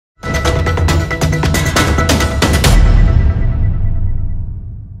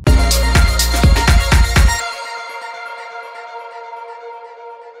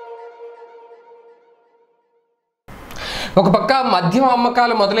ఒక పక్క మద్యం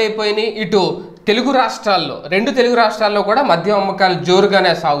అమ్మకాలు మొదలైపోయినాయి. ఇటు తెలుగు రాష్ట్రాల్లో రెండు తెలుగు రాష్ట్రాల్లో కూడా మద్యం అమ్మకాలు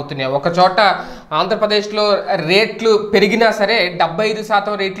జోరుగానే సాగుతున్నాయి. ఒక చోట ఆంధ్రప్రదేశ్లో రేట్లు పెరిగినా సరే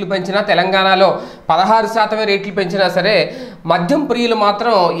 75% రేట్లు పెంచినా, తెలంగాణలో 16% రేట్లు పెంచినా సరే మద్యం ప్రియులు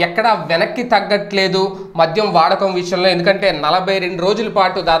మాత్రం ఎక్కడా వెనక్కి తగ్గట్లేదు మద్యం వాడకం విషయంలో. ఎందుకంటే 42 రోజుల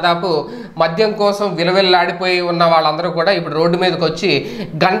పాటు దాదాపు మద్యం కోసం విలవిల్లాడిపోయి ఉన్న వాళ్ళందరూ కూడా ఇప్పుడు రోడ్డు మీదకి వచ్చి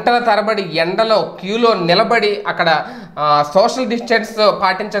గంటల తరబడి ఎండలో క్యూలో నిలబడి అక్కడ సోషల్ డిస్టెన్స్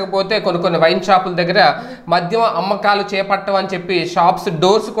పాటించకపోతే కొన్ని వైన్ షాపుల దగ్గర మద్యం అమ్మకాలు చేపట్టమని చెప్పి షాప్స్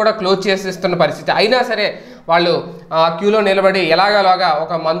డోర్స్ కూడా క్లోజ్ చేసిస్తున్న పరిస్థితి. అయినా సరే వాళ్ళు క్యూలో నిలబడి ఎలాగలాగా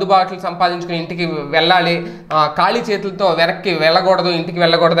ఒక మందు బాటిల్ సంపాదించుకుని ఇంటికి వెళ్ళాలి, ఖాళీ చేతులతో వెనక్కి వెళ్ళకూడదు, ఇంటికి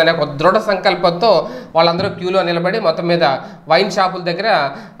వెళ్ళకూడదు అనే ఒక దృఢ సంకల్పంతో వాళ్ళందరూ క్యూలో నిలబడి మొత్తం మీద వైన్ షాపుల దగ్గర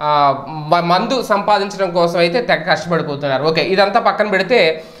మందు సంపాదించడం కోసం అయితే తెగ కష్టపడిపోతున్నారు. ఓకే, ఇదంతా పక్కన పెడితే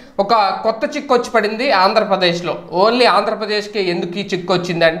ఒక కొత్త చిక్కు వచ్చి పడింది ఆంధ్రప్రదేశ్లో. ఓన్లీ ఆంధ్రప్రదేశ్కి ఎందుకు ఈ చిక్కు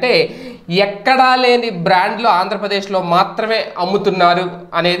వచ్చిందంటే ఎక్కడా లేని బ్రాండ్లు ఆంధ్రప్రదేశ్లో మాత్రమే అమ్ముతున్నారు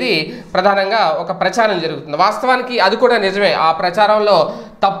అనేది ప్రధానంగా ఒక ప్రచారం జరుగుతుంది. వాస్తవానికి అది కూడా నిజమే, ఆ ప్రచారంలో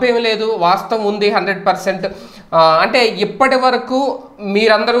తప్పేమీ లేదు, వాస్తవం ఉంది 100%. అంటే ఇప్పటి వరకు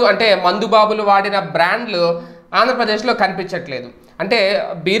మీరందరూ అంటే మందుబాబులు వాడిన బ్రాండ్లు ఆంధ్రప్రదేశ్లో కనిపించట్లేదు. అంటే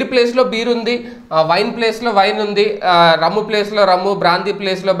బీర్ ప్లేస్లో బీర్ ఉంది, వైన్ ప్లేస్లో వైన్ ఉంది, రమ్ము ప్లేస్లో రమ్ము, బ్రాందీ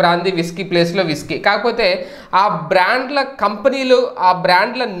ప్లేస్లో బ్రాందీ, విస్కీ ప్లేస్లో విస్కీ. కాకపోతే ఆ బ్రాండ్ల కంపెనీలు, ఆ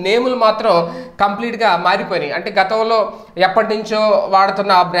బ్రాండ్ల నేములు మాత్రం కంప్లీట్గా మారిపోయినాయి. అంటే గతంలో ఎప్పటి నుంచో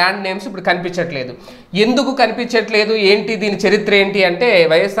వాడుతున్న ఆ బ్రాండ్ నేమ్స్ ఇప్పుడు కనిపించట్లేదు. ఎందుకు కనిపించట్లేదు, ఏంటి దీని చరిత్ర ఏంటి అంటే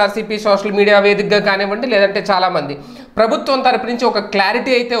వైఎస్ఆర్సీపీ సోషల్ మీడియా వేదికగా కానివ్వండి, లేదంటే చాలామంది ప్రభుత్వం తరపు నుంచి ఒక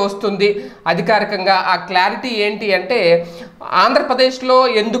క్లారిటీ అయితే వస్తుంది అధికారికంగా. ఆ క్లారిటీ ఏంటి అంటే ఆంధ్రప్రదేశ్లో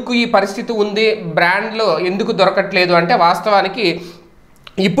ఎందుకు ఈ పరిస్థితి ఉంది, బ్రాండ్లు ఎందుకు దొరకట్లేదు అంటే వాస్తవానికి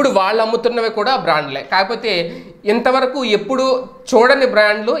ఇప్పుడు వాళ్ళు అమ్ముతున్నవి కూడా బ్రాండ్లే. కాకపోతే ఇంతవరకు ఎప్పుడు చూడని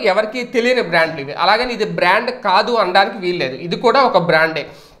బ్రాండ్లు, ఎవరికి తెలియని బ్రాండ్లు ఇవి. అలాగని ఇది బ్రాండ్ కాదు అనడానికి వీల్లేదు, ఇది కూడా ఒక బ్రాండే.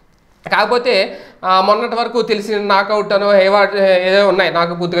 కాకపోతే మొన్నటి వరకు తెలిసిన నాకౌట్ అనో ఏదో ఉన్నాయి,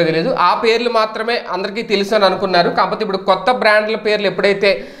 నాకు పూర్తిగా తెలియదు. ఆ పేర్లు మాత్రమే అందరికీ తెలుసు అని అనుకున్నారు. కాకపోతే ఇప్పుడు కొత్త బ్రాండ్ల పేర్లు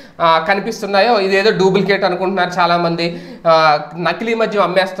ఎప్పుడైతే కనిపిస్తున్నాయో ఇదేదో డూప్లికేట్ అనుకుంటున్నారు చాలామంది, నకిలీ మద్యం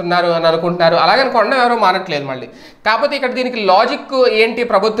అమ్మేస్తున్నారు అని అనుకుంటున్నారు. అలాగని కొండ ఎవరో మానట్లేదు మళ్ళీ. కాకపోతే ఇక్కడ దీనికి లాజిక్ ఏంటి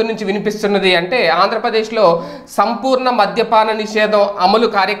ప్రభుత్వం నుంచి వినిపిస్తున్నది అంటే ఆంధ్రప్రదేశ్లో సంపూర్ణ మద్యపాన నిషేధం అమలు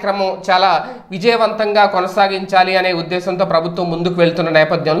కార్యక్రమం చాలా విజయవంతంగా కొనసాగించాలి అనే ఉద్దేశంతో ప్రభుత్వం ముందుకు వెళ్తున్న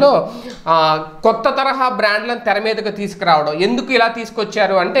నేపథ్యంలో కొత్త తరహా బ్రాండ్లను తెర మీదకు తీసుకురావడం. ఎందుకు ఇలా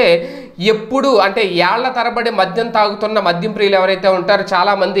తీసుకొచ్చారు అంటే ఎప్పుడు అంటే ఏళ్ల తరబడి మద్యం తాగుతున్న మద్యం ప్రియులు ఎవరైతే ఉంటారో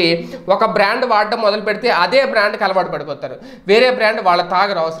చాలామంది ఒక బ్రాండ్ వాడడం మొదలు పెడితే అదే బ్రాండ్కి అలవాటు పడిపోతారు, వేరే బ్రాండ్ వాళ్ళ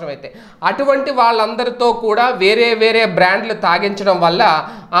తాగరు అవసరమైతే. అటువంటి వాళ్ళందరితో కూడా వేరే వేరే బ్రాండ్లు తాగించడం వల్ల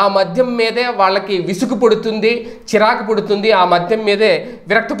ఆ మద్యం మీదే వాళ్ళకి విసుగు పుడుతుంది, చిరాకు పుడుతుంది, ఆ మద్యం మీదే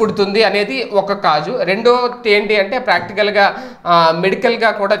విరక్తి పుడుతుంది అనేది ఒక కాజు. రెండోది ఏంటి అంటే ప్రాక్టికల్గా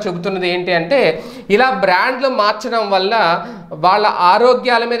మెడికల్గా కూడా చెబుతున్నది ఏంటి అంటే ఇలా బ్రాండ్లు మార్చడం వల్ల వాళ్ళ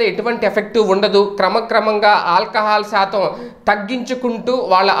ఆరోగ్యాల మీద ఎటువంటి ఎఫెక్ట్ ఉండదు. క్రమక్రమంగా ఆల్కహాల్ శాతం తగ్గించుకుంటూ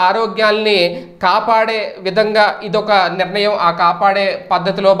వాళ్ళ ఆరోగ్యాల్ని కాపాడే విధంగా ఇదొక నిర్ణయం. ఆ కాపాడే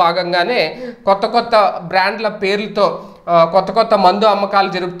పద్ధతిలో భాగంగానే కొత్త కొత్త బ్రాండ్ల పేర్లతో కొత్త మందు అమ్మకాలు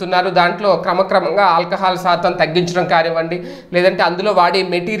జరుపుతున్నారు. దాంట్లో క్రమక్రమంగా ఆల్కహాల్ శాతం తగ్గించడం కానివ్వండి, లేదంటే అందులో వాడే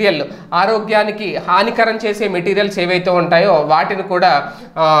మెటీరియల్ ఆరోగ్యానికి హానికరం చేసే మెటీరియల్స్ ఏవైతే ఉంటాయో వాటిని కూడా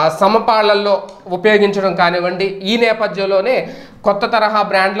సమపాళ్లలో ఉపయోగించడం కానివ్వండి. ఈ నేపథ్యంలోనే కొత్త తరహా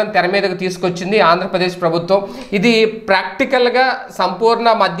బ్రాండ్లను తెర మీదకు తీసుకొచ్చింది ఆంధ్రప్రదేశ్ ప్రభుత్వం. ఇది ప్రాక్టికల్గా సంపూర్ణ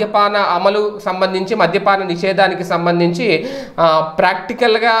మద్యపాన అమలు సంబంధించి, మద్యపాన నిషేధానికి సంబంధించి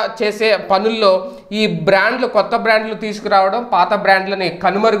ప్రాక్టికల్గా చేసే పనుల్లో ఈ బ్రాండ్లు, కొత్త బ్రాండ్లు తీసుకురావడం, పాత బ్రాండ్లని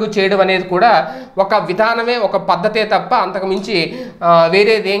కనుమరుగు చేయడం అనేది కూడా ఒక విధానమే, ఒక పద్ధతే తప్ప అంతకుమించి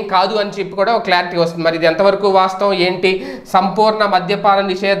వేరేది ఏం కాదు అని చెప్పి కూడా ఒక క్లారిటీ వస్తుంది. మరి ఇది ఎంతవరకు వాస్తవం ఏంటి, సంపూర్ణ మద్యపాన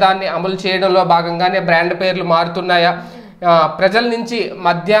నిషేధాన్ని అమలు చేయడంలో భాగంగానే బ్రాండ్ పేర్లు మారుతున్నాయా, ప్రజల నుంచి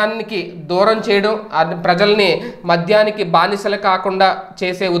మద్యానికి దూరం చేయడం, ప్రజల్ని మద్యానికి బానిసలు కాకుండా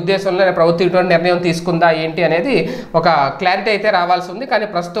చేసే ఉద్దేశంలో ప్రభుత్వం ఇటువంటి నిర్ణయం తీసుకుందా ఏంటి అనేది ఒక క్లారిటీ అయితే రావాల్సి ఉంది. కానీ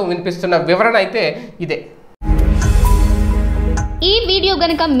ప్రస్తుతం వినిపిస్తున్న వివరణ అయితే ఇదే. ఈ వీడియో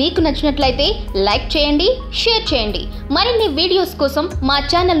గనుక మీకు నచ్చినట్లయితే లైక్ చేయండి, షేర్ చేయండి. మరిన్ని వీడియోస్ కోసం మా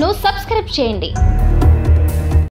ఛానల్ను సబ్స్క్రైబ్ చేయండి.